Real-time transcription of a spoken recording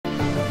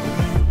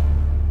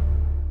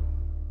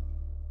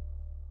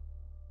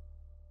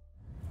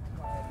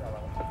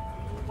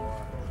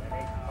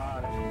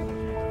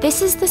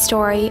This is the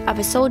story of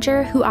a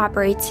soldier who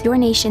operates your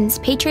nation's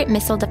Patriot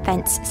missile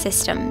defense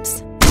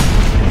systems.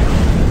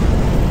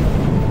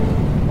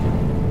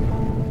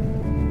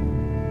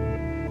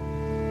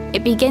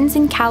 It begins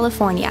in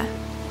California,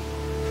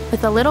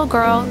 with a little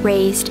girl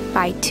raised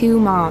by two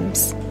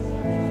moms.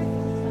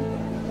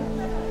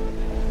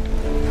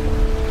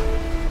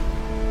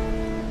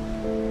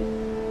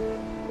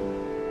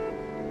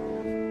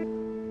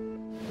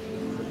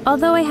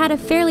 Although I had a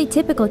fairly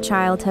typical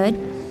childhood,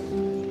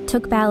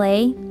 took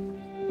ballet,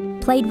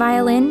 played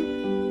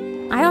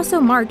violin, I also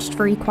marched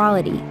for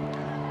equality.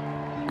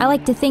 I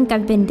like to think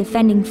I've been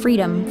defending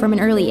freedom from an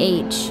early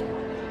age.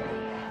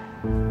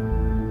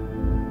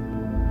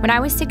 When I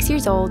was 6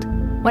 years old,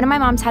 one of my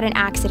moms had an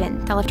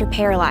accident that left her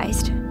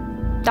paralyzed.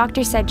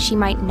 Doctors said she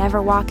might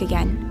never walk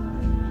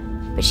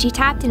again. But she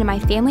tapped into my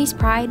family's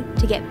pride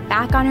to get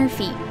back on her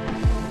feet,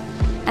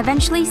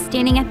 eventually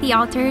standing at the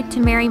altar to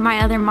marry my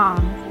other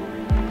mom.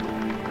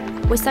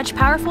 With such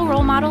powerful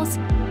role models,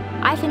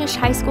 I finished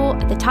high school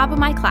at the top of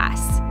my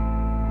class,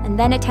 and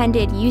then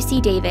attended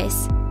UC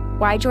Davis,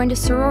 where I joined a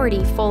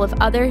sorority full of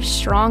other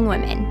strong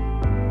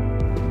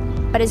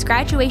women. But as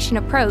graduation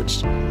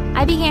approached,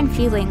 I began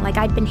feeling like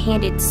I'd been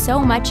handed so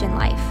much in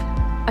life,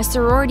 a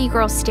sorority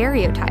girl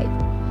stereotype.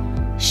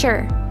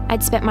 Sure,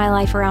 I'd spent my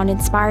life around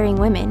inspiring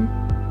women,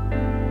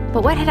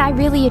 but what had I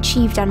really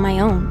achieved on my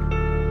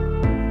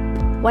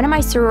own? One of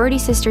my sorority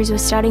sisters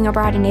was studying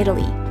abroad in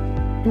Italy.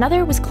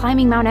 Another was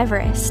climbing Mount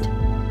Everest.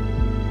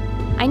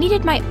 I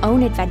needed my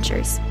own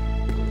adventures,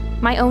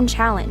 my own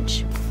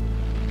challenge.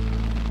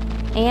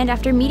 And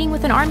after meeting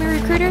with an Army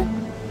recruiter,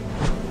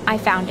 I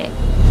found it.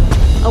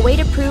 A way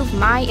to prove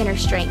my inner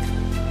strength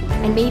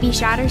and maybe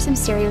shatter some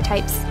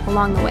stereotypes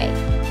along the way.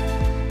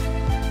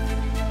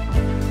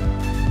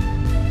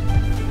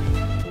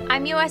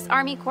 I'm U.S.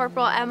 Army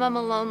Corporal Emma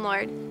Malone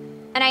Lord,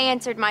 and I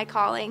answered my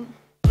calling.